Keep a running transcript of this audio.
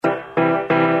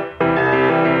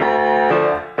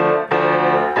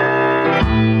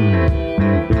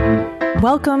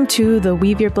Welcome to the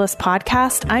Weave Your Bliss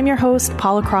podcast. I'm your host,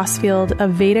 Paula Crossfield, a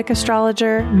Vedic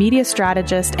astrologer, media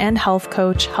strategist, and health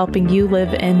coach, helping you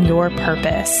live in your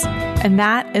purpose. And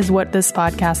that is what this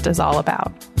podcast is all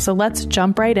about. So let's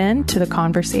jump right into the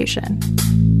conversation.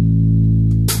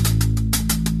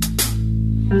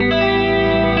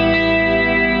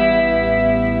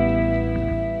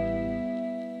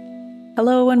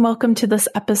 Hello, and welcome to this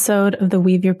episode of the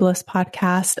Weave Your Bliss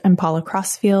podcast. I'm Paula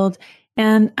Crossfield.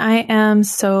 And I am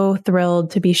so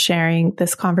thrilled to be sharing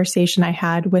this conversation I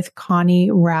had with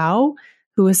Connie Rao,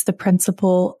 who is the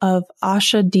principal of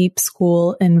Ashadeep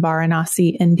School in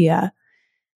Varanasi, India.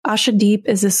 Ashadeep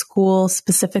is a school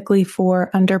specifically for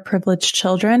underprivileged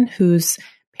children whose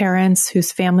parents,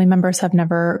 whose family members have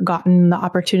never gotten the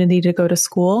opportunity to go to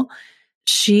school.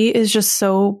 She is just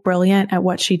so brilliant at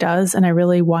what she does, and I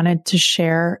really wanted to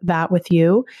share that with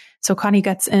you. So Connie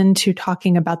gets into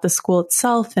talking about the school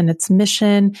itself and its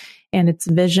mission and its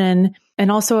vision,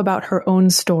 and also about her own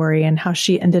story and how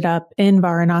she ended up in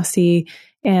Varanasi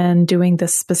and doing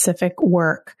this specific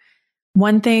work.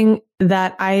 One thing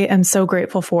that I am so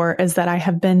grateful for is that I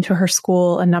have been to her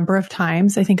school a number of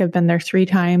times. I think I've been there 3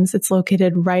 times. It's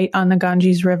located right on the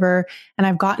Ganges River, and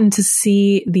I've gotten to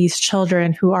see these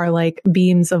children who are like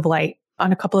beams of light.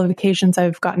 On a couple of occasions,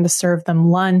 I've gotten to serve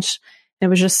them lunch. It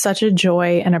was just such a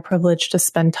joy and a privilege to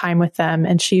spend time with them.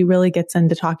 And she really gets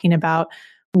into talking about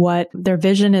what their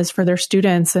vision is for their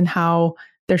students and how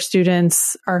their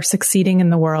students are succeeding in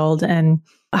the world and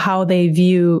how they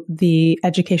view the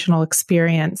educational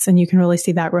experience. And you can really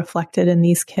see that reflected in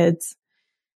these kids.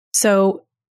 So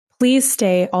please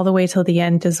stay all the way till the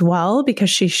end as well,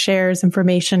 because she shares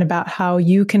information about how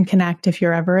you can connect if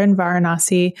you're ever in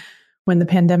Varanasi when the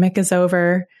pandemic is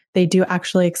over. They do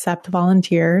actually accept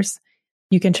volunteers.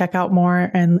 You can check out more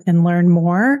and learn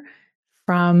more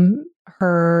from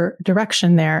her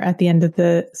direction there at the end of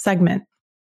the segment.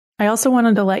 I also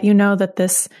wanted to let you know that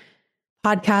this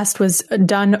podcast was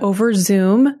done over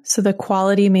Zoom, so the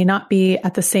quality may not be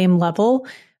at the same level.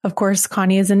 Of course,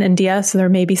 Connie is in India, so there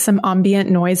may be some ambient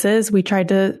noises. We tried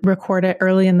to record it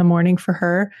early in the morning for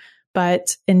her,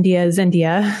 but India is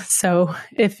India. So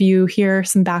if you hear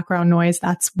some background noise,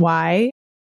 that's why.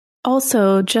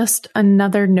 Also, just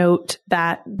another note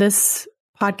that this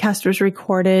podcast was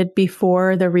recorded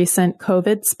before the recent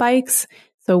COVID spikes.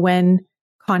 So when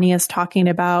Connie is talking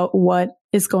about what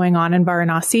is going on in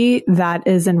Varanasi, that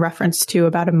is in reference to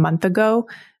about a month ago.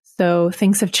 So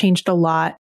things have changed a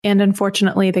lot. And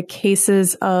unfortunately, the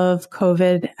cases of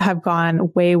COVID have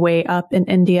gone way, way up in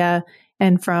India.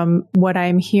 And from what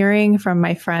I'm hearing from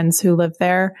my friends who live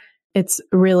there, it's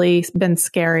really been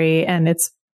scary and it's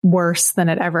worse than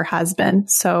it ever has been.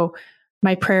 So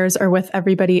my prayers are with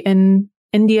everybody in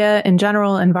India in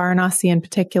general and Varanasi in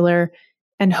particular,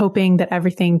 and hoping that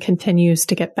everything continues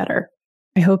to get better.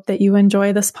 I hope that you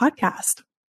enjoy this podcast.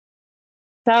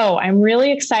 So I'm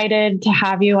really excited to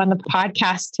have you on the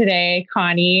podcast today,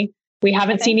 Connie. We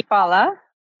haven't seen you Paula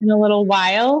in a little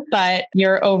while, but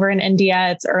you're over in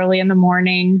India. It's early in the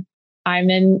morning.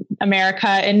 I'm in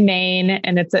America in Maine,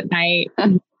 and it's at night.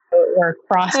 We're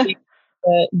crossing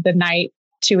the night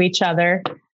to each other.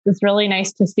 It's really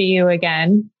nice to see you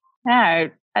again. Yeah,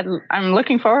 I'm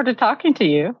looking forward to talking to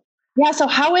you. Yeah. So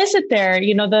how is it there?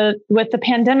 You know, with the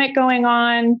pandemic going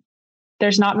on,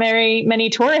 there's not very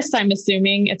many tourists, I'm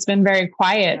assuming. It's been very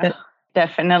quiet.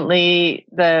 Definitely.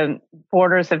 The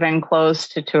borders have been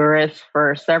closed to tourists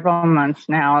for several months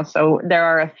now. So there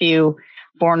are a few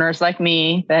foreigners like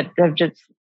me that have just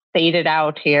faded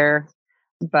out here.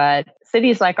 But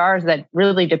cities like ours that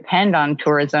really depend on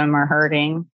tourism are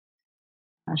hurting.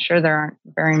 I'm sure there aren't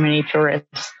very many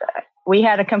tourists. We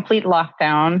had a complete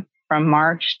lockdown from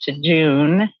March to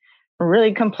June.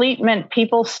 Really complete meant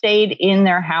people stayed in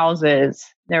their houses.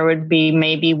 There would be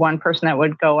maybe one person that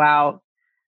would go out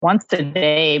once a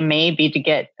day, maybe to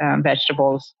get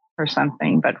vegetables or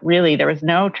something. But really, there was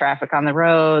no traffic on the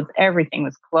roads. Everything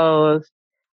was closed.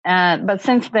 But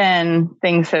since then,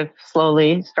 things have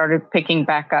slowly started picking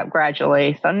back up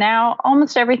gradually. So now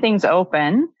almost everything's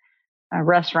open.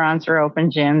 Restaurants are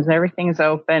open, gyms, everything's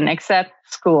open except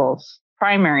schools.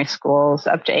 Primary schools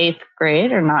up to 8th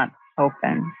grade are not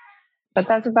open. But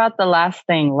that's about the last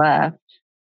thing left.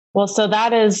 Well, so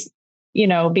that is, you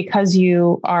know, because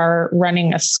you are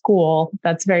running a school,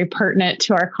 that's very pertinent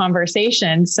to our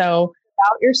conversation. So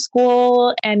about your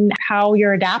school and how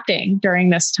you're adapting during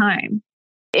this time.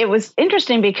 It was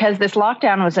interesting because this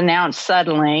lockdown was announced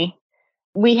suddenly.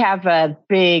 We have a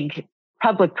big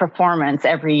public performance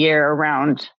every year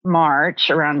around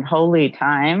March, around Holi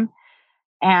time.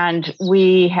 And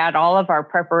we had all of our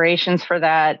preparations for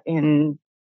that in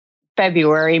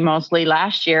February, mostly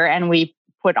last year, and we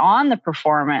put on the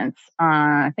performance on,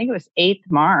 I think it was 8th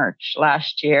March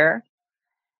last year.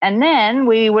 And then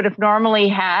we would have normally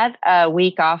had a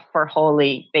week off for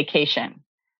Holy Vacation.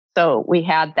 So we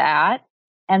had that.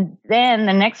 And then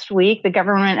the next week, the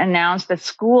government announced that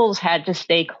schools had to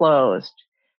stay closed.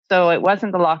 So it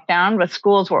wasn't the lockdown, but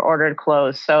schools were ordered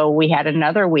closed. So we had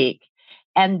another week.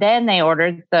 And then they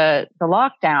ordered the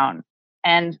lockdown.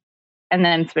 And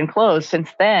then it's been closed since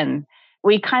then.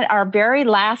 Our very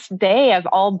last day of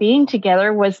all being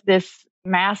together was this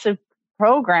massive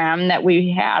program that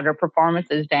we had, or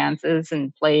performances, dances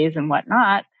and plays and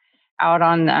whatnot, out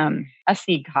on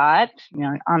Assi Ghat,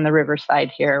 on the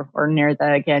riverside here, or near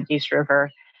the Ganges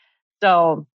River.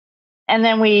 So, and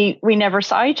then we never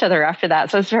saw each other after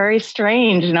that. So it's very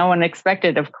strange. No one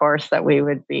expected, of course, that we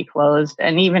would be closed.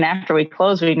 And even after we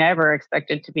closed, we never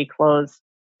expected to be closed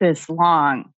this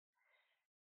long.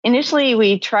 Initially,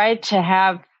 we tried to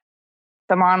have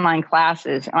some online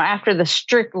classes. After the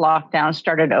strict lockdown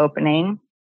started opening,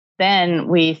 then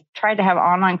we tried to have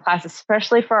online classes,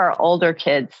 especially for our older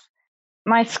kids.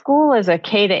 My school is a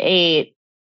K-8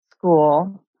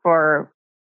 school. For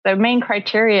the main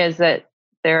criteria is that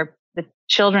the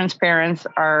children's parents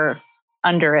are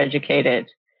undereducated.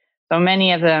 So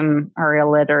many of them are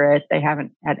illiterate. They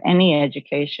haven't had any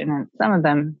education, and some of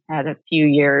them had a few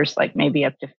years, like maybe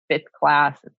up to 5th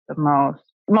class at the most.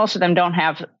 Most of them don't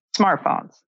have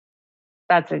smartphones.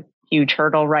 That's a huge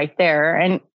hurdle right there.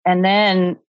 And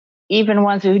then even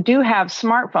ones who do have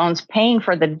smartphones, paying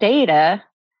for the data,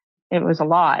 it was a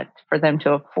lot for them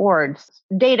to afford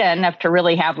data enough to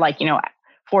really have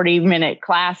 40-minute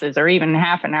classes, or even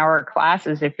half an hour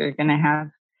classes if you're going to have.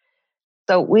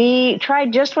 So we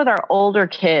tried just with our older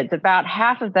kids. About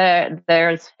half of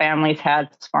their families had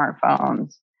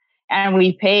smartphones, and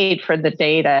we paid for the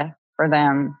data for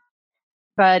them.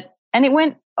 And it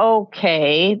went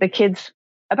okay.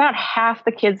 About half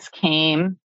the kids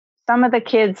came. Some of the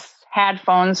kids had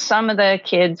phones. Some of the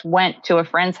kids went to a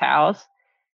friend's house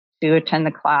to attend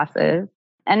the classes.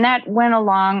 And that went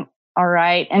along all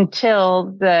right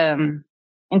until the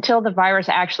virus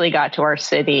actually got to our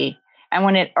city.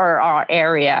 And or our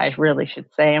area, I really should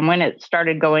say. And when it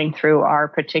started going through our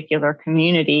particular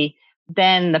community,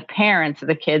 then the parents of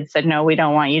the kids said, no, we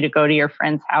don't want you to go to your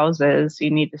friends' houses. You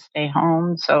need to stay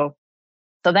home. So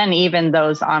then even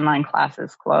those online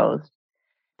classes closed.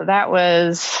 So that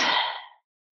was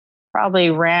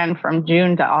probably ran from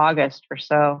June to August or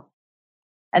so.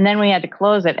 And then we had to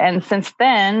close it. And since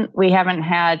then, we haven't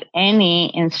had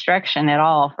any instruction at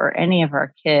all for any of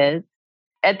our kids.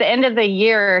 At the end of the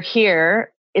year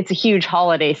here, it's a huge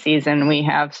holiday season. We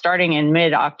have, starting in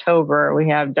mid-October, we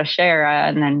have Dussehra,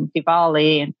 and then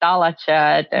Diwali and Dala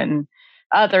Chhat and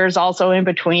others also in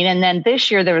between. And then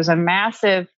this year there was a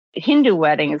massive Hindu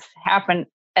weddings happen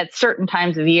at certain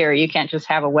times of the year. You can't just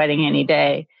have a wedding any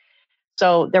day.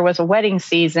 So there was a wedding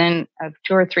season of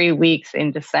 2 or 3 weeks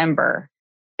in December.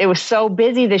 It was so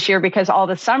busy this year because all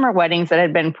the summer weddings that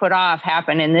had been put off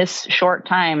happened in this short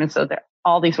time. And so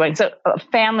all these weddings, so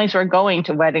families were going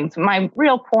to weddings. My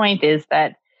real point is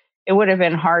that it would have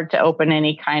been hard to have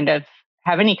any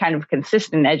kind of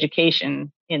consistent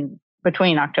education in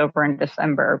between October and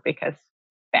December because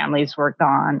families were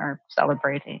gone or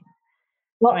celebrating.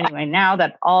 Well, anyway, now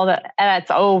that all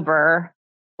that's over,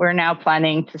 we're now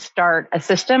planning to start a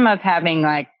system of having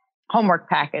homework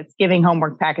packets, giving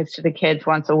homework packets to the kids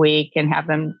once a week and have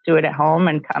them do it at home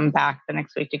and come back the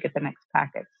next week to get the next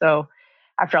packet. So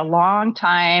after a long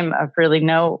time of really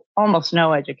almost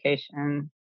no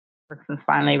education, we're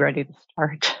finally ready to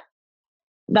start.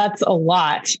 That's a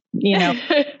lot,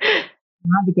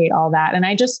 navigate all that. And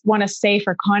I just want to say,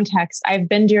 for context, I've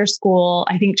been to your school,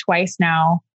 I think twice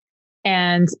now.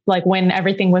 And when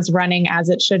everything was running as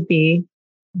it should be,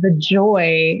 the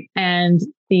joy and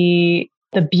the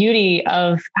beauty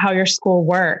of how your school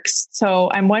works. So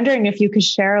I'm wondering if you could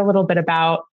share a little bit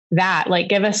about that,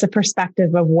 give us a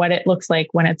perspective of what it looks like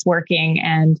when it's working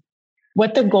and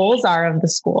what the goals are of the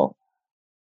school.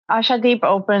 Ashadeep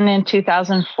opened in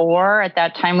 2004. At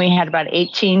that time, we had about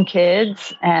 18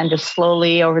 kids, and just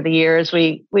slowly over the years,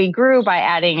 we grew by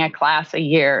adding a class a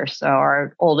year. So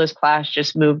our oldest class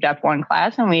just moved up one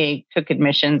class, and we took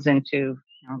admissions into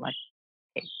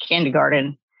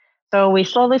kindergarten. So we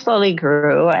slowly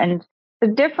grew, and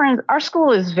our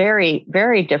school is very,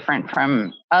 very different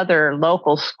from other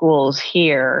local schools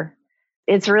here.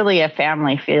 It's really a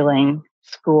family feeling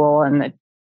school, and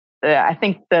I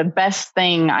think the best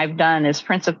thing I've done as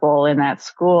principal in that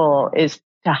school is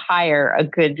to hire a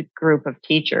good group of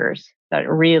teachers that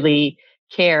really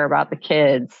care about the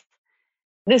kids.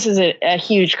 this is a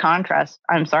huge contrast,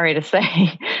 I'm sorry to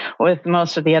say, with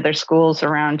most of the other schools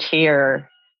around here,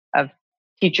 of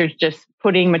teachers just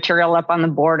putting material up on the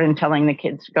board and telling the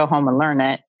kids to go home and learn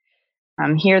it.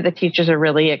 Here, the teachers are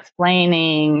really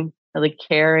explaining, really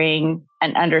caring,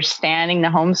 and understanding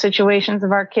the home situations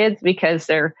of our kids, because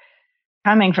they're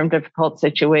coming from difficult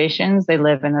situations. They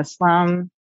live in a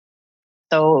slum.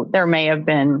 So there may have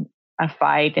been a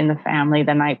fight in the family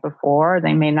the night before.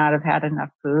 They may not have had enough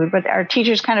food, but our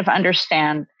teachers kind of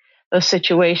understand those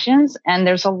situations. And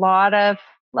there's a lot of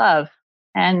love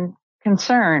and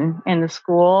concern in the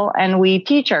school. And we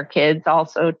teach our kids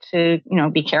also to,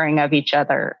 be caring of each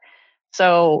other.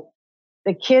 So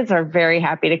the kids are very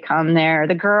happy to come there.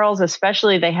 The girls,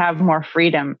 especially, they have more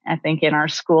freedom, I think, in our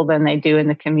school than they do in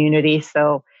the community.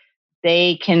 So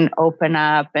they can open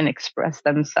up and express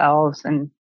themselves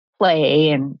and play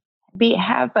and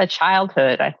have a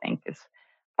childhood, I think, is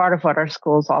part of what our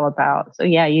school is all about. So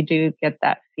yeah, you do get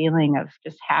that feeling of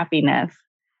just happiness.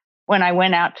 When I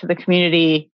went out to the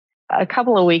community a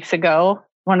couple of weeks ago,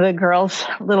 one of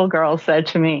the little girls said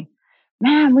to me,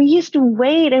 "Man, we used to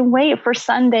wait and wait for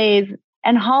Sundays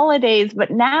and holidays,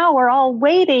 but now we're all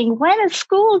waiting. When is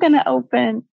school going to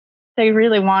open?" They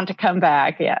really want to come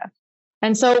back. Yeah.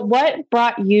 And so what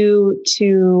brought you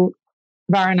to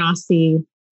Varanasi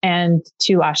and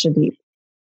to Ashadeep?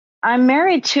 I'm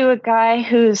married to a guy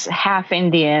who's half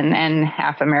Indian and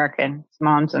half American. His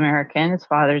mom's American, his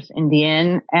father's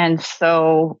Indian. And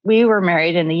so we were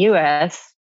married in the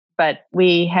US, but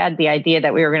we had the idea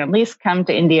that we were going to at least come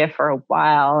to India for a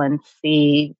while and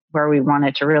see where we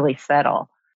wanted to really settle.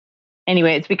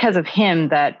 Anyway, it's because of him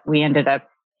that we ended up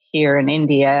here in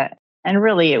India. And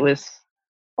really it was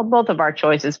both of our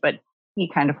choices, but he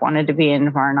kind of wanted to be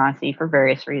in Varanasi for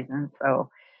various reasons.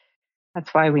 So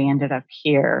that's why we ended up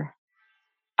here.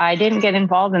 I didn't get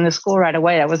involved in the school right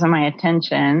away. That wasn't my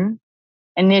intention.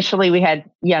 Initially, we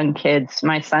had young kids.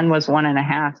 My son was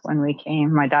 1.5 when we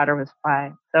came. My daughter was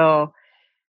 5. So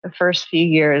the first few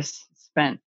years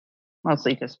spent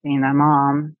mostly just being a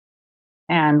mom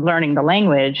and learning the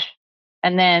language.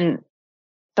 And then,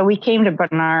 so we came to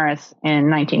Banaras in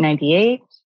 1998.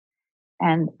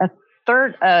 And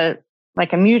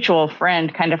a mutual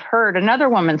friend kind of heard another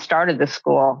woman started the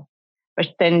school. But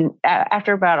then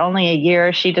after about only a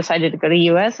year, she decided to go to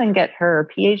US and get her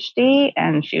PhD,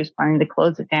 and she was planning to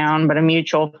close it down. But a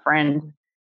mutual friend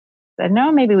said,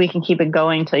 "No, maybe we can keep it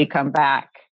going till you come back."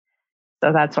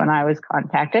 So that's when I was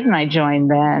contacted, and I joined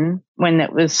then, when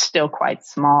it was still quite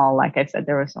small. Like I said,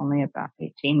 there was only about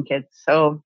 18 kids.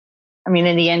 So, in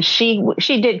the end, she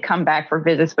did come back for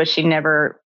visits, but she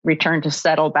never returned to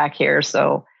settle back here.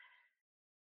 So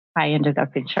I ended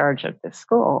up in charge of the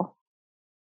school.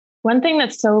 One thing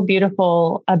that's so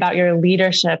beautiful about your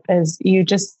leadership is you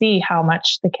just see how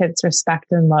much the kids respect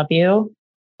and love you.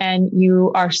 And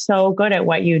you are so good at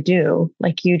what you do.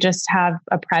 Like, you just have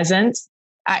a presence.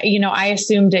 I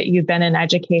assumed that you've been in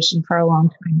education for a long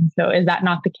time. So is that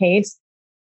not the case?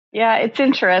 Yeah, it's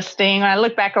interesting. When I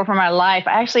look back over my life,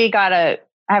 I actually I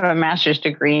have a master's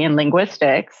degree in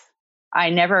linguistics. I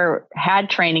never had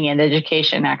training in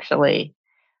education, actually.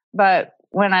 But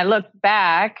when I look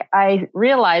back, I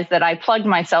realized that I plugged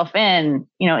myself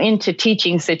into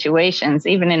teaching situations.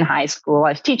 Even in high school,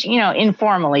 I was teaching,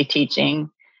 informally teaching.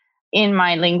 In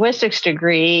my linguistics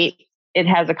degree, it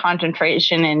has a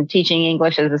concentration in teaching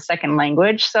English as a second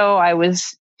language. So I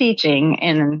was teaching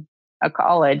in a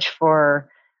college for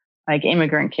like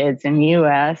immigrant kids in the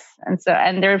US.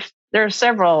 And there are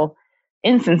several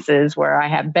instances where I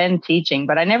have been teaching,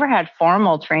 but I never had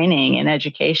formal training in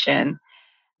education.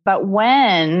 But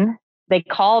when they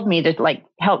called me to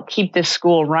help keep this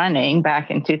school running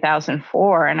back in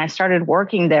 2004, and I started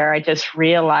working there, I just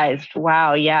realized,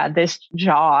 wow, yeah, this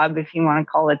job, if you want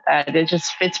to call it that, it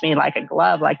just fits me like a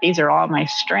glove. Like, these are all my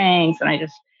strengths, and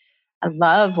I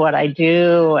love what I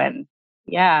do. And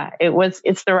yeah,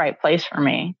 it's the right place for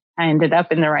me. I ended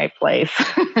up in the right place.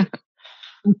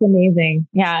 That's amazing.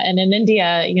 Yeah. And in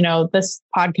India, this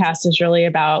podcast is really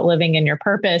about living in your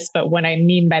purpose. But what I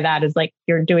mean by that is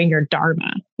you're doing your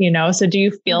dharma, so do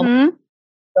you feel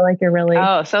like you're really?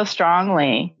 Oh, so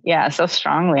strongly. Yeah, so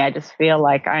strongly. I just feel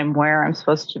like I'm where I'm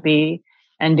supposed to be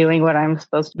and doing what I'm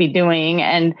supposed to be doing.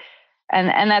 And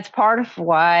that's part of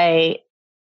why,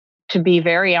 to be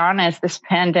very honest, this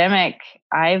pandemic,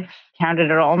 I've counted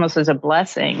it almost as a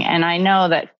blessing. And I know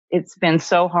that it's been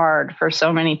so hard for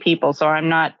so many people. So I'm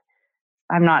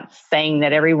not saying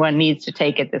that everyone needs to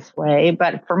take it this way,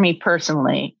 but for me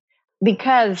personally,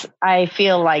 because I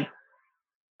feel like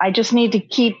I just need to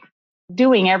keep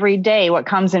doing every day what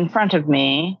comes in front of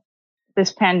me.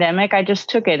 This pandemic, I just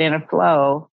took it in a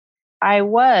flow. I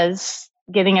was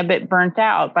getting a bit burnt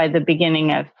out by the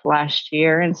beginning of last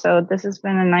year. And so this has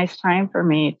been a nice time for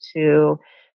me to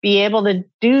be able to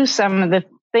do some of the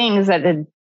things that had,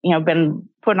 been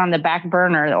put on the back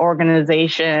burner, the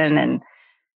organization. And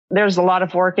there's a lot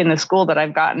of work in the school that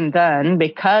I've gotten done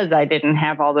because I didn't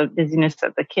have all the busyness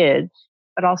of the kids,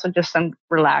 but also just some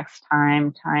relaxed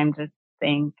time to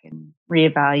think and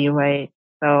reevaluate.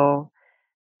 So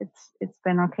it's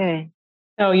been okay.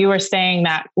 So you were saying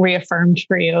that reaffirmed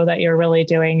for you that you're really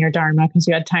doing your Dharma because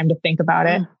you had time to think about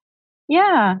it.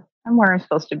 Yeah, I'm where I'm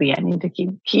supposed to be. I need to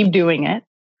keep doing it.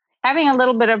 Having a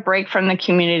little bit of break from the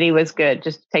community was good,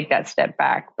 just to take that step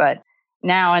back. But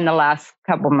now in the last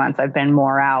couple of months, I've been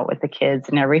more out with the kids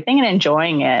and everything and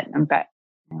enjoying it. I'm back,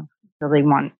 really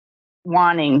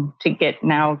wanting to get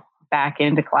now back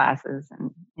into classes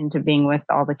and into being with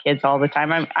all the kids all the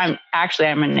time. I'm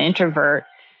an introvert.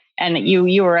 And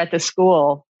you were at the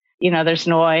school, there's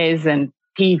noise and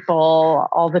people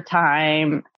all the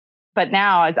time. But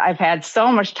now I've had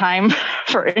so much time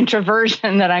for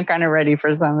introversion that I'm kind of ready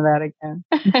for some of that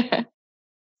again.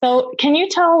 So can you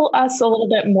tell us a little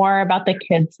bit more about the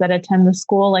kids that attend the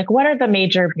school? Like, what are the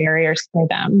major barriers for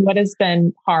them? What has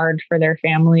been hard for their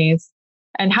families?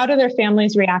 And how do their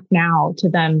families react now to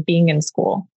them being in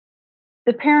school?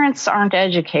 The parents aren't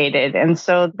educated. And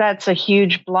so that's a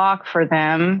huge block for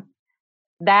them.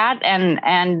 That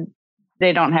and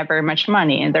they don't have very much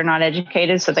money and they're not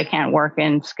educated, so they can't work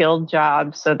in skilled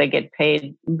jobs, so they get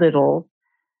paid little.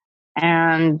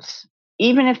 And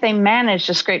even if they manage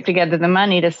to scrape together the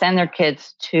money to send their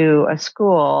kids to a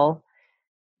school,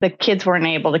 the kids weren't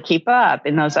able to keep up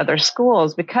in those other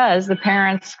schools because the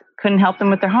parents couldn't help them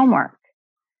with their homework.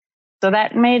 So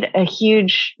that made a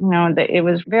huge, it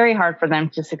was very hard for them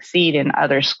to succeed in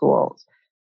other schools.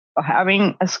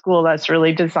 Having a school that's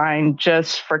really designed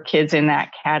just for kids in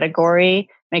that category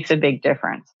makes a big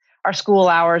difference. Our school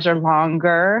hours are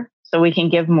longer, so we can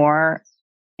give more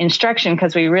instruction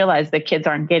because we realize the kids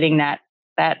aren't getting that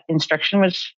instruction,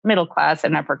 which middle class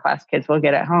and upper class kids will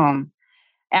get at home.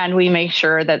 And we make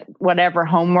sure that whatever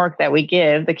homework that we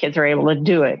give, the kids are able to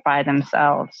do it by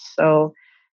themselves. So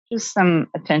just some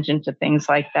attention to things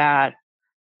like that.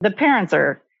 The parents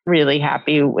are really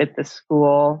happy with the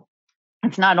school.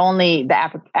 It's not only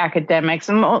the academics,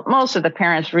 and most of the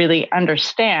parents really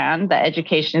understand that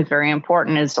education is very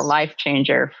important, is a life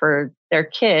changer for their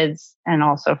kids and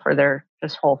also for their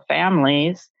just whole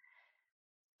families.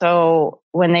 So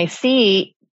when they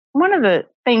see, one of the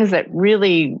things that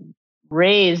really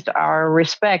raised our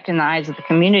respect in the eyes of the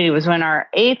community was when our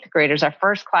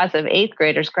first class of eighth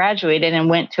graders graduated and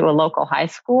went to a local high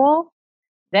school.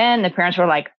 Then the parents were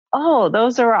like, oh,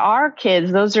 those are our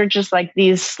kids. Those are just like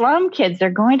these slum kids. They're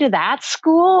going to that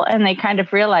school. And they kind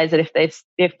of realize that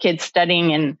if kids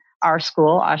studying in our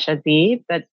school, Ashadib,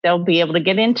 that they'll be able to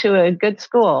get into a good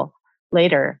school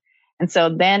later. And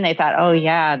so then they thought, oh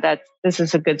yeah, this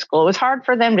is a good school. It was hard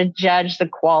for them to judge the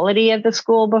quality of the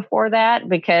school before that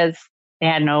because they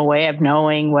had no way of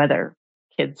knowing whether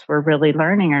kids were really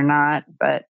learning or not.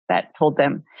 But that told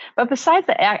them. But besides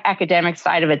the academic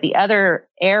side of it, the other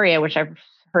area, which I've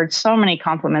heard so many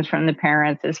compliments from the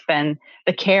parents, has been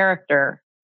the character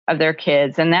of their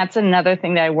kids. And that's another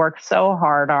thing that I work so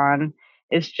hard on,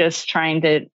 is just trying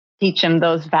to teach them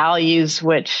those values,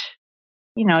 which,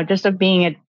 just of being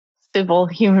a civil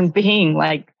human being,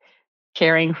 like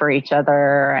caring for each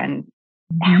other and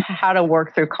how to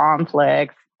work through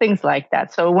conflicts, things like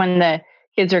that. So when the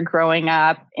kids are growing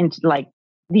up into like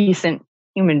decent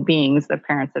human beings, the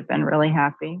parents have been really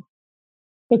happy.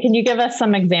 So can you give us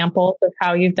some examples of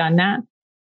how you've done that?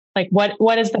 Like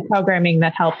what is the programming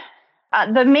that helps?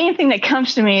 The main thing that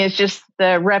comes to me is just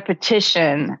the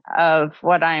repetition of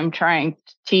what I'm trying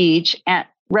to teach. And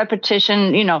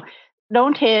repetition,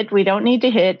 don't hit, we don't need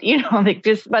to hit,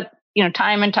 but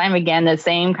time and time again, the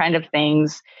same kind of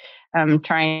things.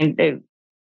 Trying to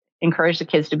encourage the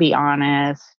kids to be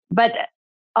honest. But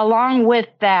along with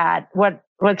that,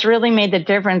 what's really made the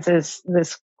difference is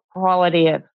this quality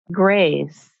of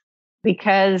grace,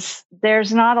 because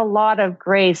there's not a lot of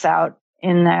grace out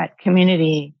in that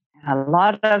community. A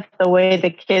lot of the way the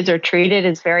kids are treated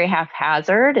is very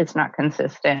haphazard. It's not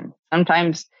consistent.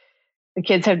 Sometimes the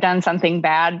kids have done something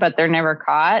bad, but they're never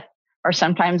caught. Or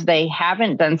sometimes they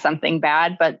haven't done something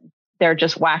bad, but they're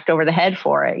just whacked over the head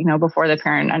for it, before the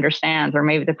parent understands, or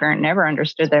maybe the parent never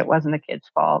understood that it wasn't the kid's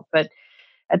fault. But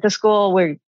at the school,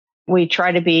 we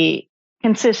try to be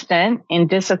consistent in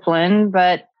discipline,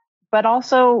 but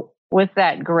also with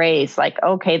that grace, like,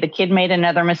 okay, the kid made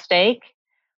another mistake.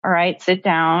 All right, sit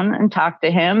down and talk to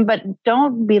him, but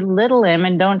don't belittle him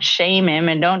and don't shame him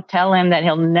and don't tell him that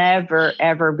he'll never,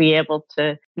 ever be able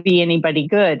to be anybody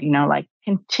good. Like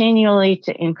continually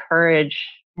to encourage.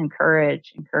 You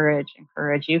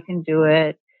can do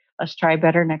it. Let's try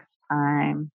better next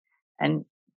time. And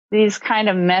these kind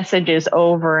of messages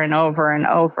over and over and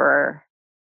over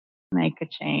make a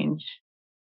change.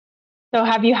 So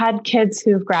have you had kids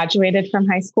who've graduated from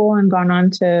high school and gone on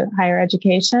to higher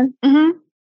education? Mm-hmm.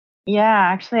 Yeah,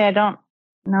 actually, I don't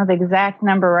know the exact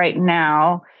number right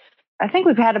now. I think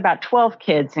we've had about 12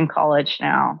 kids in college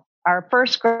now. Our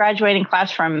first graduating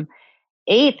class from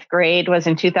 8th grade was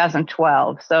in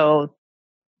 2012. So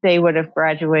they would have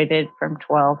graduated from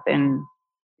 12th in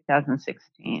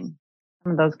 2016.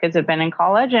 Some of those kids have been in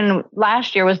college. And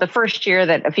last year was the first year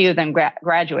that a few of them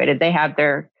graduated. They have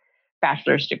their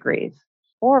bachelor's degrees.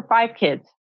 4 or 5 kids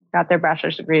got their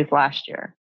bachelor's degrees last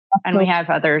year. And we have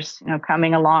others,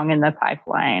 coming along in the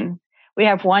pipeline. We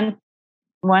have one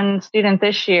student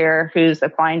this year who's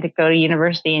applying to go to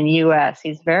university in the U.S.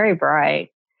 He's very bright.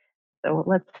 So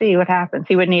let's see what happens.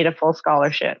 He would need a full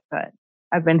scholarship, but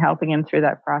I've been helping him through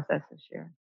that process this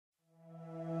year.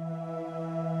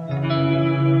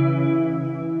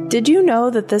 Did you know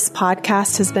that this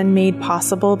podcast has been made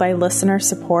possible by listener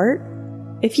support?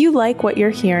 If you like what you're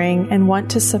hearing and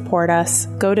want to support us,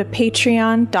 go to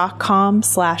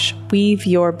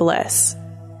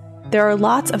patreon.com/weaveyourbliss. There are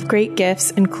lots of great gifts,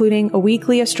 including a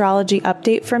weekly astrology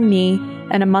update from me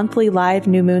and a monthly live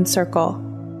new moon circle.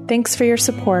 Thanks for your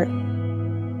support.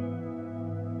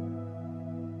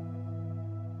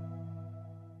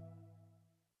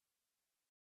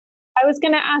 I was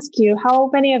going to ask you,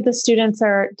 how many of the students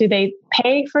do they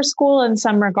pay for school in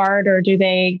some regard, or do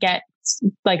they get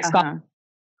scholarships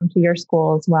to your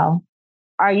school as well?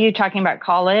 Are you talking about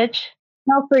college?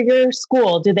 No, for your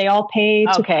school. Do they all pay?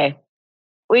 Okay.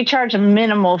 We charge a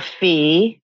minimal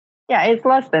fee. Yeah, it's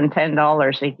less than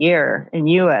 $10 a year in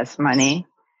U.S. money.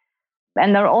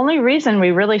 And the only reason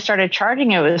we really started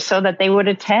charging it was so that they would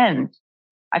attend.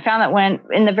 I found that when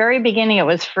in the very beginning it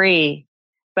was free,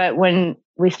 but when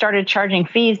we started charging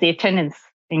fees, the attendance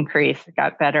increased,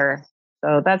 got better.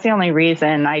 So that's the only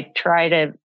reason I try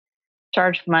to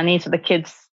charge money so the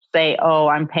kids say, oh,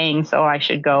 I'm paying, so I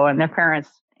should go. And their parents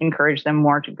encourage them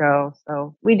more to go.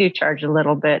 So we do charge a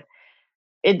little bit.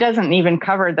 It doesn't even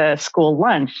cover the school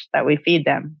lunch that we feed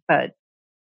them, but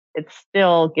it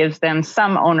still gives them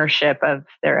some ownership of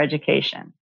their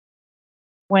education.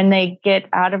 When they get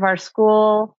out of our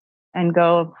school and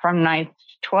go from 9th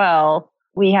to 12th,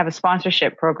 we have a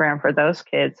sponsorship program for those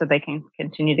kids so they can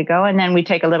continue to go. And then we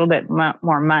take a little bit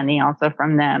more money also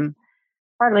from them,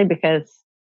 partly because,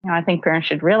 I think parents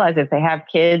should realize if they have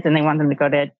kids and they want them to go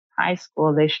to high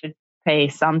school, they should pay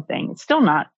something. It's still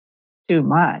not too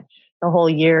much. The whole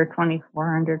year,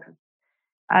 $2,400.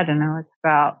 I don't know. It's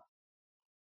about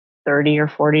 $30 or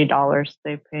 $40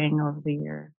 they're paying over the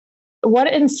year.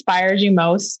 What inspires you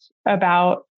most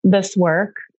about this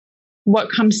work?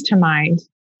 What comes to mind?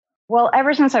 Well,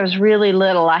 ever since I was really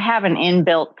little, I have an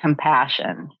inbuilt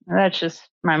compassion. That's just,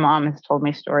 my mom has told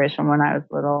me stories from when I was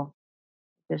little.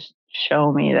 Just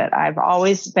show me that I've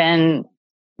always been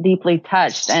deeply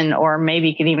touched, or maybe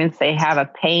you could even say have a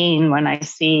pain when I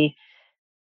see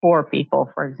poor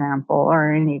people, for example,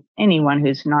 or anyone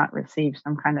who's not received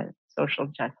some kind of social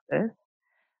justice.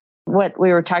 What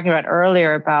we were talking about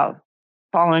earlier about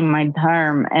following my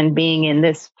dharma and being in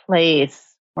this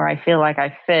place where I feel like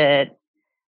I fit,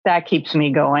 that keeps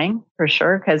me going for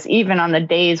sure. Because even on the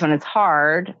days when it's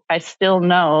hard, I still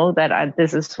know that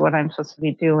this is what I'm supposed to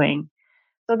be doing.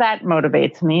 So that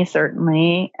motivates me,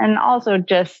 certainly. And also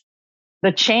just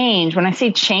the change, when I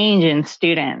see change in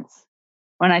students,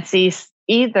 when I see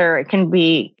either it can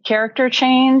be character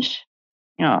change,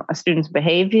 a student's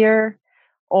behavior,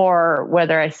 or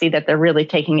whether I see that they're really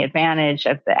taking advantage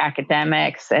of the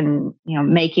academics and,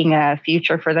 making a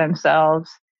future for themselves.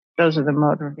 Those are the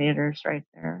motivators right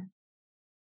there.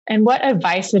 And what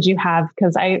advice would you have?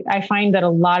 Because I find that a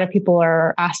lot of people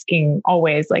are asking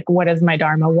always, like, what is my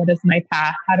dharma? What is my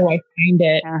path? How do I find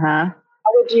it? How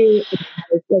would you,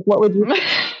 what would you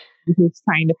who's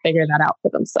trying to figure that out for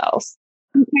themselves?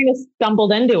 Who kind of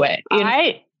stumbled into it?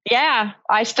 I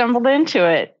stumbled into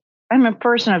it. I'm a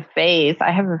person of faith.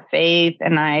 I have a faith,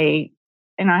 and I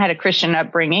had a Christian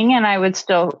upbringing, and I would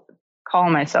still call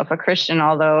myself a Christian,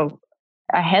 although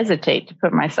I hesitate to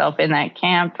put myself in that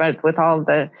camp. But with all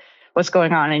what's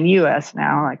going on in U.S.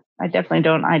 now, like, I definitely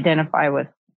don't identify with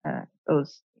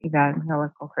those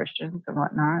evangelical Christians and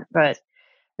whatnot. But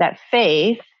that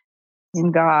faith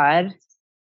in God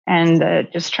and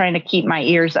just trying to keep my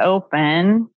ears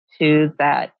open to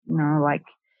that,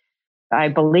 I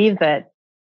believe that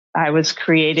I was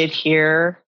created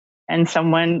here and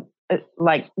someone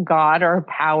like God or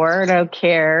power that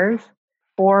cares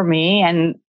for me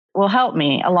and will help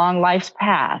me along life's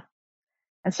path.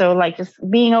 And so like just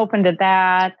being open to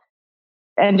that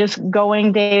and just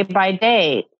going day by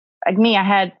day. Like me,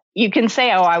 you can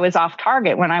say, oh, I was off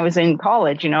target when I was in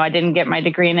college. I didn't get my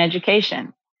degree in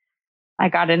education. I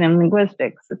got it in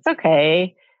linguistics. It's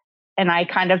okay. And I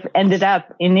kind of ended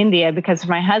up in India because of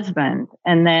my husband.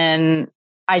 And then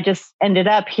I just ended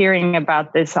up hearing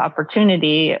about this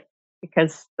opportunity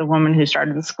because the woman who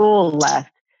started the school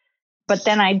left. But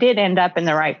then I did end up in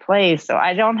the right place. So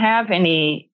I don't have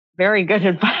any very good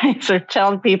advice or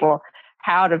tell people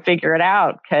how to figure it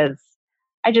out because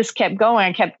I just kept going.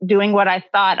 I kept doing what I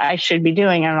thought I should be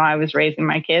doing. And I was raising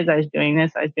my kids. I was doing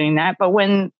this, I was doing that. But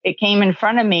when it came in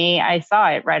front of me, I saw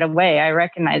it right away. I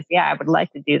recognized, I would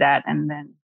like to do that. And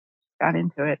then got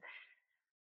into it.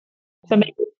 So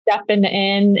maybe stepping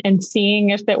in and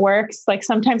seeing if it works. Like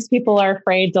sometimes people are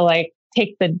afraid to like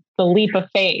take the leap of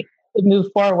faith to move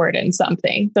forward in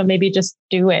something. So maybe just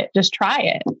do it. Just try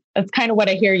it. That's kind of what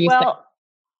I hear you say.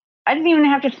 I didn't even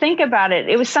have to think about it.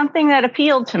 It was something that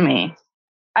appealed to me.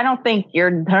 I don't think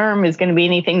your term is going to be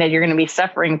anything that you're going to be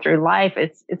suffering through life.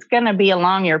 It's going to be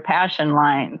along your passion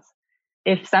lines.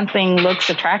 If something looks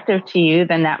attractive to you,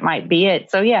 then that might be it.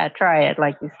 So yeah, try it,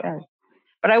 like you said.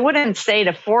 But I wouldn't say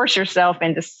to force yourself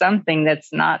into something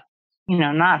that's not,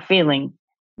 not feeling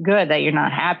good, that you're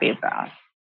not happy about.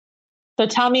 So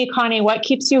tell me, Connie, what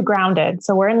keeps you grounded?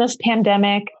 So we're in this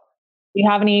pandemic. Do you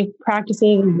have any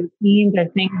practices, routines, or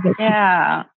things?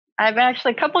 Yeah. I've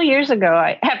actually, a couple years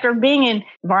ago, after being in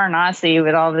Varanasi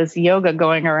with all this yoga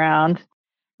going around,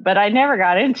 but I never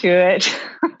got into it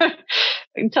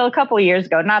until a couple of years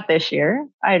ago, not this year.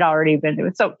 I'd already been to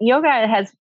it. So yoga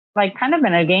has like kind of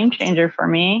been a game changer for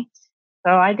me.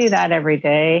 So I do that every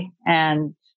day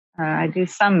and I do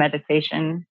some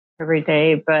meditation every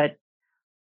day, but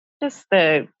just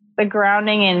the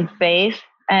grounding in faith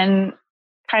and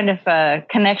kind of a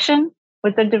connection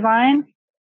with the divine,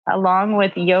 along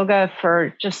with yoga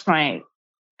for just my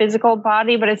physical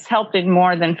body, but it's helped in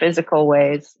more than physical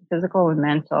ways, physical and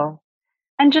mental.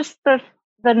 And just the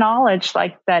knowledge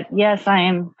like that, yes, I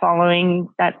am following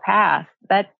that path.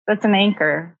 That's an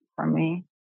anchor for me.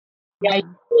 Yeah, I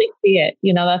really see it.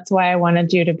 That's why I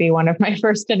wanted you to be one of my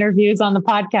first interviews on the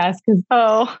podcast because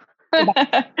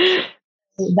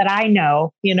that I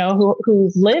know,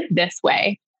 who live this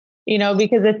way,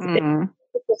 because it's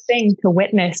a thing to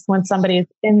witness when somebody's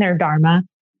in their dharma.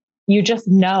 You just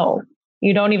know.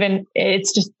 You don't even,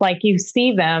 it's just like you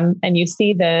see them and you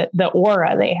see the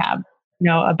aura they have,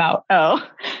 about. Oh.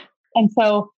 And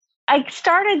so I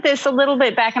started this a little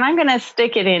bit back and I'm going to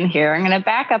stick it in here. I'm going to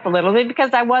back up a little bit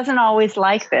because I wasn't always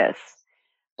like this.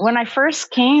 When I first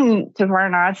came to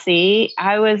Varanasi,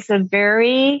 I was a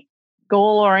very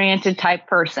goal-oriented type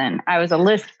person. I was a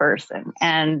list person.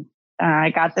 And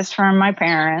I got this from my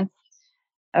parents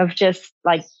of just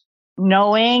like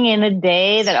knowing in a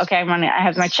day that, okay, I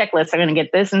have my checklist. I'm going to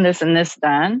get this and this and this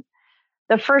done.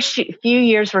 The first few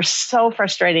years were so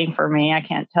frustrating for me. I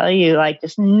can't tell you, like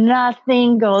just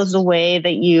nothing goes the way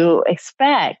that you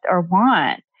expect or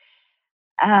want.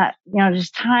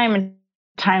 Just time and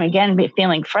time again,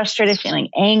 feeling frustrated, feeling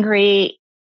angry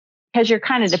because you're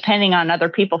kind of depending on other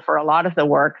people for a lot of the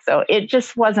work. So it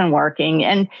just wasn't working.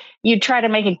 And you try to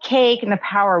make a cake and the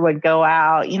power would go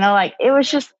out, like it was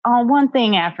just on one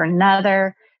thing after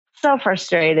another. So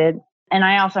frustrated. And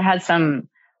I also had some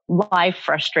life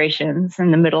frustrations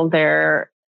in the middle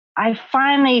there. I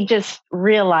finally just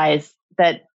realized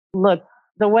that, look,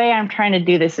 the way I'm trying to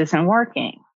do this isn't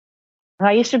working.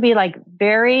 I used to be like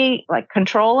very like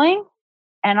controlling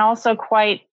and also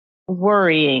quite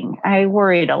worrying. I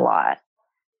worried a lot.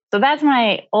 So that's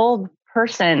my old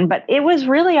person, but it was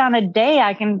really on a day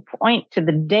I can point to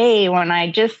the day when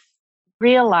I just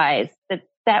realized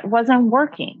that wasn't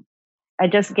working. I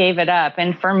just gave it up.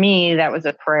 And for me, that was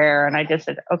a prayer. And I just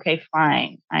said, okay,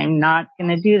 fine. I'm not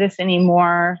going to do this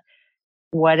anymore.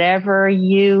 Whatever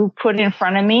you put in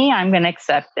front of me, I'm going to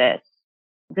accept it.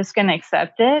 I'm just going to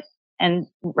accept it and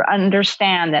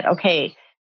understand that, okay,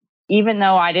 even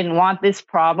though I didn't want this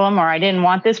problem or I didn't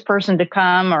want this person to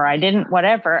come or I didn't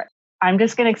whatever, I'm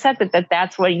just going to accept it that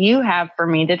that's what you have for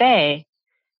me today.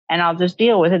 And I'll just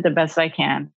deal with it the best I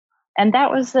can. And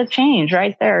that was the change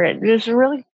right there. It was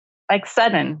really like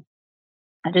sudden.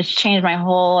 I just changed my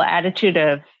whole attitude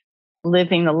of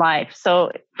living the life.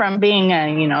 So from being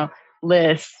a,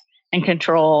 list and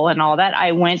control and all that,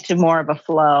 I went to more of a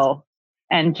flow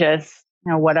and just,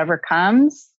 whatever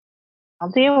comes, I'll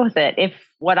deal with it. If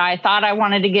what I thought I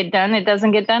wanted to get done, it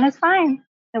doesn't get done, it's fine.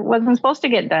 It wasn't supposed to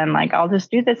get done. Like, I'll just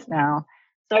do this now.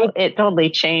 So it totally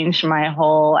changed my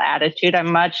whole attitude.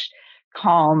 I'm much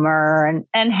calmer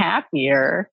and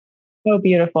happier. So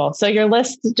beautiful. So your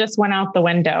list just went out the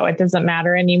window. It doesn't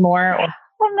matter anymore.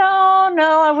 Well,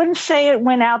 no, I wouldn't say it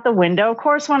went out the window. Of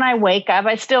course, when I wake up,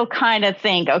 I still kind of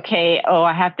think, okay,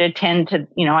 I have to attend to,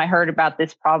 I heard about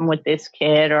this problem with this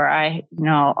kid, or I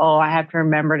have to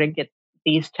remember to get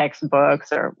these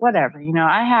textbooks or whatever.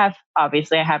 I have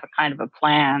a kind of a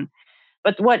plan.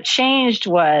 But what changed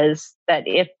was that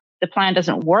if the plan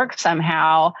doesn't work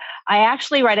somehow, I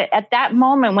actually write it at that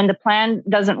moment when the plan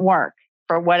doesn't work.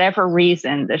 For whatever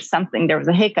reason, there was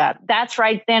a hiccup. That's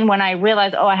right then when I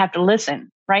realized, I have to listen.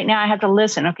 Right now I have to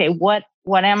listen. Okay, what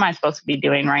am I supposed to be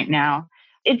doing right now?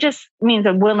 It just means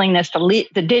a willingness to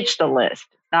ditch the list.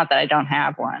 Not that I don't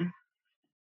have one.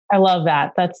 I love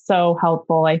that. That's so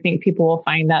helpful. I think people will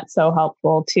find that so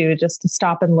helpful too, just to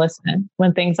stop and listen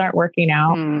when things aren't working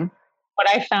out. Mm. What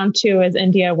I found too is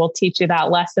India will teach you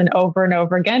that lesson over and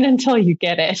over again until you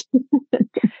get it.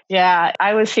 Yeah,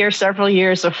 I was here several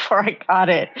years before I got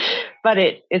it, but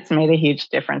it's made a huge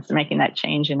difference in making that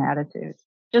change in attitude.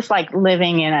 Just like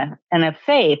living in a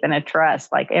faith and a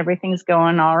trust, like everything's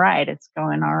going all right. It's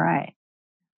going all right.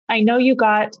 I know you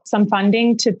got some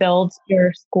funding to build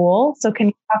your school. So can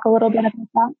you talk a little bit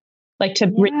about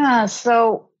that?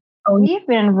 So we've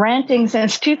been renting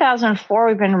since 2004.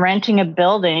 We've been renting a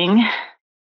building.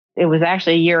 It was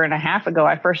actually a year and a half ago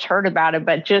I first heard about it,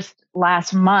 but just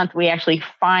last month, we actually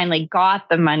finally got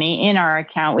the money in our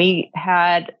account. We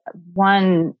had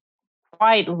one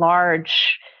quite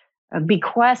large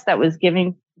bequest that was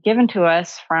given to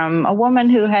us from a woman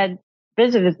who had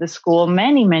visited the school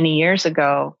many, many years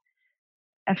ago.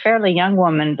 A fairly young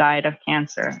woman died of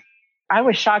cancer. I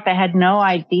was shocked. I had no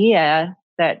idea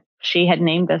that she had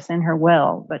named us in her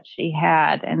will, but she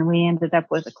had, and we ended up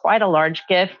with quite a large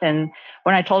gift. And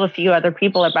when I told a few other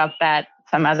people about that,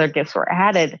 some other gifts were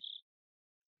added.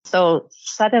 So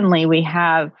suddenly we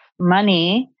have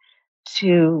money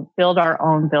to build our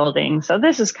own building. So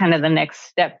this is kind of the next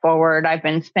step forward. I've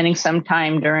been spending some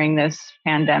time during this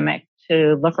pandemic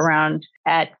to look around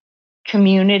at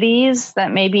communities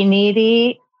that may be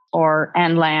needy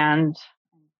and land,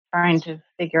 trying to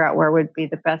figure out where would be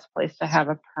the best place to have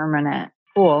a permanent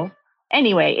school.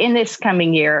 Anyway, in this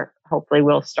coming year, hopefully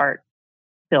we'll start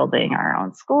building our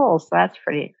own school. So that's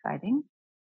pretty exciting.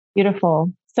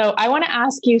 Beautiful. So I want to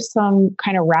ask you some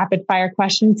kind of rapid fire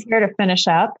questions here to finish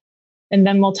up. And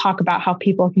then we'll talk about how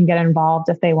people can get involved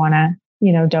if they want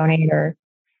to, donate or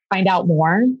find out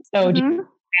more. So do you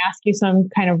ask you some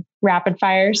kind of rapid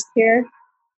fires here?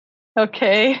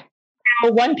 Okay.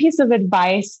 One piece of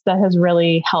advice that has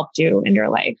really helped you in your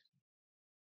life?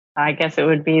 I guess it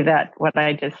would be that what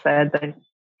I just said, that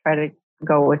try to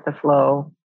go with the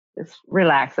flow, just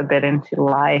relax a bit into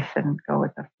life and go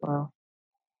with the flow.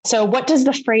 So what does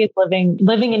the phrase living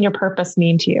in your purpose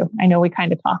mean to you? I know we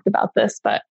kind of talked about this,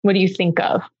 but what do you think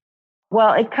of?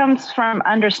 Well, it comes from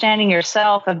understanding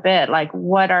yourself a bit, like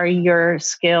what are your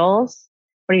skills,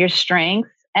 what are your strengths,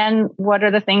 and what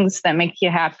are the things that make you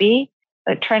happy?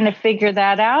 Trying to figure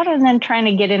that out and then trying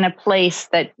to get in a place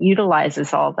that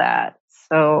utilizes all that.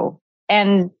 So,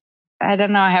 and I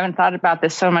don't know, I haven't thought about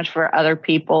this so much for other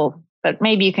people, but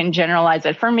maybe you can generalize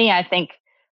it. For me, I think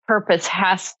purpose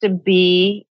has to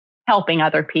be helping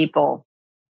other people.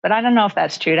 But I don't know if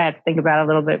that's true. I have to think about it a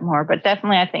little bit more. But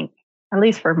definitely, I think, at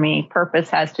least for me, purpose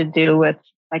has to do with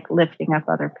like lifting up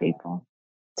other people.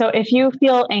 So if you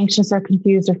feel anxious or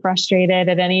confused or frustrated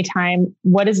at any time,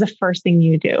 what is the first thing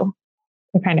you do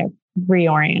to kind of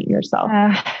reorient yourself?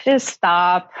 Just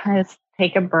stop. Just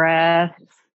take a breath.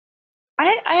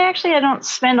 I don't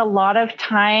spend a lot of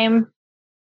time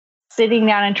sitting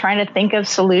down and trying to think of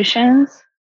solutions.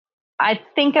 I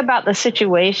think about the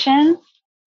situation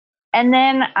and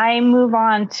then I move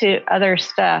on to other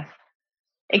stuff.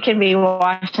 It can be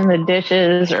washing the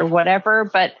dishes or whatever,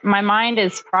 but my mind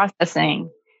is processing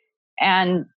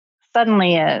and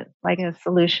suddenly a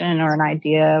solution or an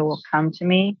idea will come to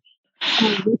me.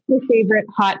 What's your favorite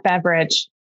hot beverage?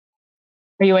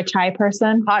 Are you a chai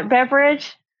person? Hot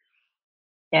beverage?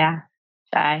 Yeah,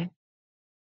 chai.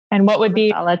 And what would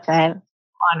be chai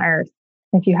on earth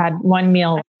if you had one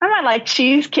meal? I might like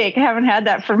cheesecake. I haven't had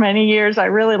that for many years. I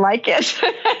really like it.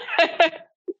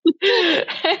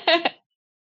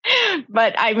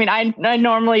 But I mean, I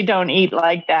normally don't eat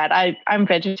like that. I'm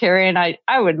vegetarian.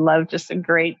 I would love just a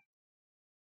great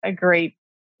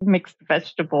mixed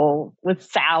vegetable with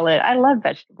salad. I love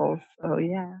vegetables. So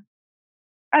yeah,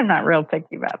 I'm not real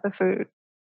picky about the food.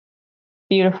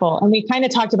 Beautiful. And we kind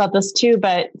of talked about this too,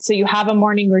 but so you have a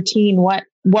morning routine.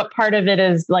 What part of it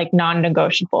is like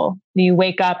non-negotiable? You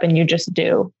wake up and you just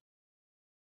do?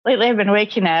 Lately, I've been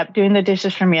waking up, doing the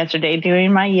dishes from yesterday,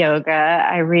 doing my yoga.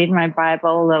 I read my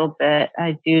Bible a little bit.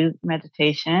 I do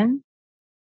meditation.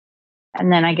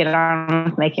 And then I get on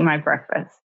with making my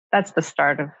breakfast. That's the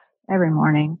start of every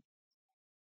morning.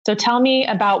 So tell me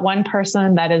about one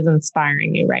person that is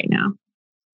inspiring you right now.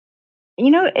 You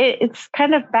know, it's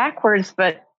kind of backwards,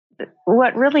 but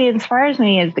what really inspires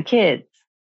me is the kids.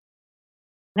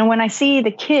 And when I see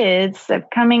the kids that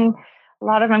a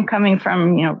lot of them coming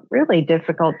from, really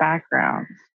difficult backgrounds,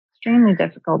 extremely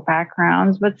difficult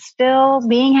backgrounds, but still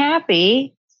being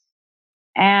happy.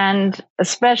 And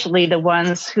especially the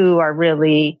ones who are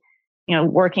really,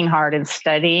 working hard and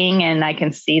studying, and I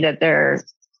can see that they're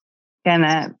going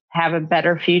to have a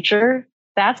better future.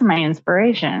 That's my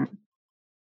inspiration.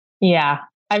 Yeah.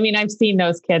 I mean, I've seen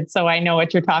those kids, so I know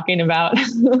what you're talking about.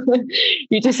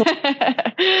 You just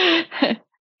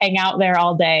hang out there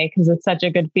all day because it's such a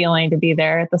good feeling to be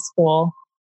there at the school.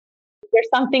 There's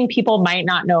something people might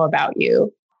not know about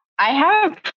you. I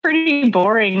have pretty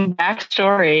boring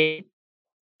backstory.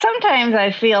 Sometimes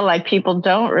I feel like people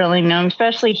don't really know,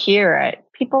 especially here.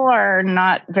 People are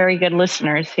not very good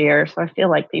listeners here, so I feel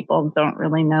like people don't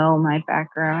really know my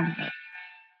background.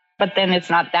 But then it's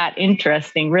not that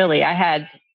interesting, really. I had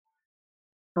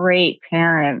great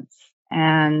parents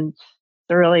and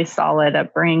a really solid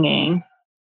upbringing.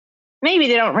 Maybe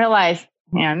they don't realize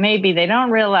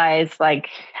like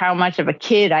how much of a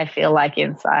kid I feel like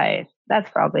inside.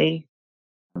 That's probably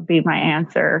would be my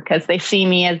answer, because they see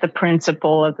me as the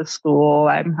principal of the school.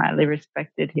 I'm highly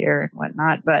respected here and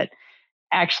whatnot. But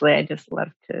actually, I just love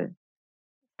to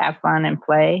have fun and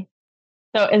play.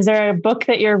 So is there a book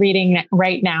that you're reading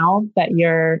right now that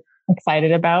you're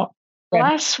excited about? The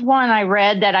last one I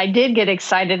read that I did get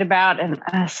excited about, and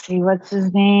what's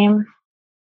his name?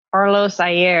 Carlos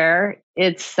Ayer.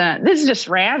 This is just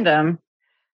random,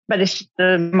 but it's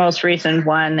the most recent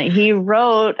one. He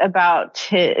wrote about,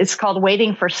 it's called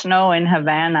Waiting for Snow in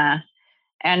Havana.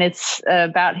 And it's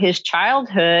about his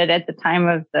childhood at the time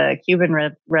of the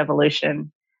Cuban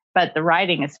Revolution. But the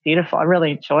writing is beautiful. I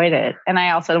really enjoyed it. And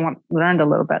I also learned a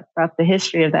little bit about the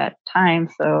history of that time.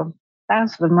 So that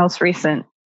was the most recent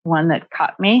one that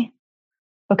caught me.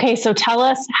 Okay, so tell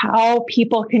us how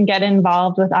people can get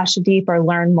involved with Ashadeep or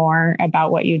learn more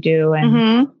about what you do.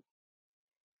 And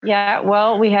Yeah,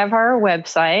 well, we have our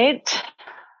website,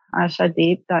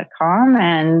 ashadeep.com.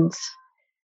 And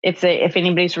if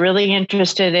anybody's really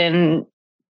interested in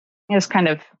just kind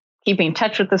of keeping in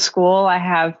touch with the school, I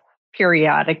have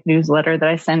periodic newsletter that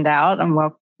I send out, and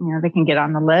they can get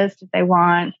on the list if they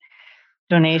want.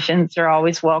 Donations are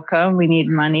always welcome. We need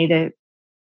money to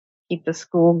keep the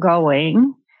school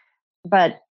going.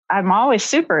 But I'm always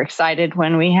super excited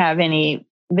when we have any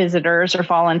visitors or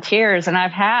volunteers, and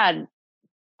I've had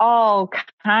all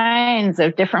kinds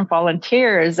of different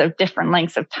volunteers of different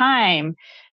lengths of time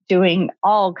doing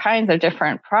all kinds of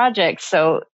different projects.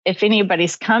 So if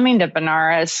anybody's coming to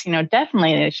Benares,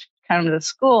 definitely they should come to the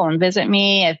school and visit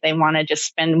me. If they want to just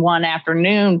spend one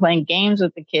afternoon playing games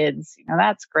with the kids,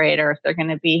 that's great. Or if they're going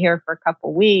to be here for a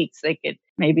couple weeks, they could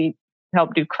maybe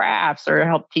help do crafts or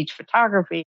help teach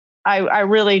photography. I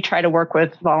really try to work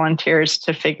with volunteers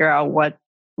to figure out what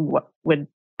would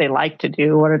they like to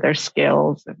do, what are their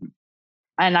skills.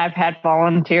 And I've had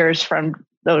volunteers from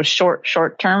those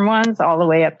short-term ones all the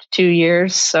way up to 2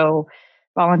 years. So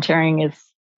volunteering is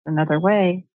another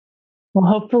way.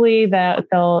 Well, hopefully that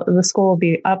the school will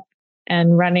be up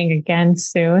and running again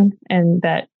soon, and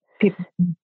that people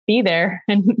can be there.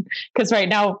 And because right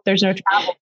now there's no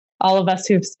travel. All of us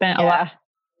who've spent a lot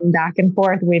back and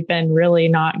forth, we've been really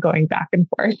not going back and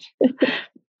forth.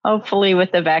 Hopefully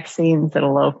with the vaccines,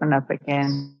 it'll open up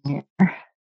again.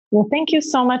 Well, thank you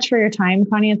so much for your time,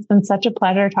 Connie. It's been such a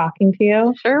pleasure talking to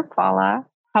you. Sure, Paula.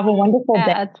 Have a wonderful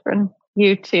day. It's been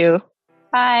you too.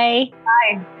 Bye.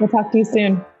 Bye. We'll talk to you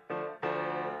soon.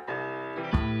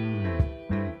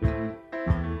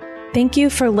 Thank you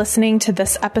for listening to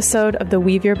this episode of the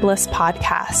Weave Your Bliss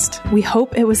podcast. We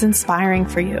hope it was inspiring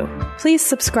for you. Please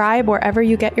subscribe wherever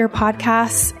you get your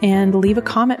podcasts and leave a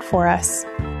comment for us.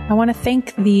 I want to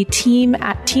thank the team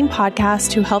at Team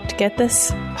Podcast who helped get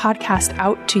this podcast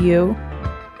out to you,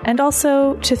 and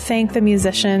also to thank the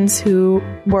musicians who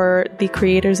were the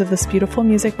creators of this beautiful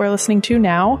music we're listening to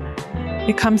now.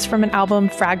 It comes from an album,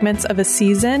 Fragments of a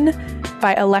Season,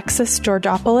 by Alexis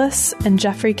Georgopoulos and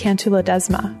Jeffrey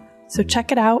Cantuladesma. So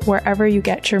check it out wherever you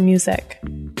get your music.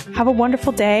 Have a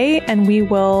wonderful day, and we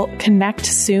will connect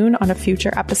soon on a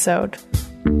future episode.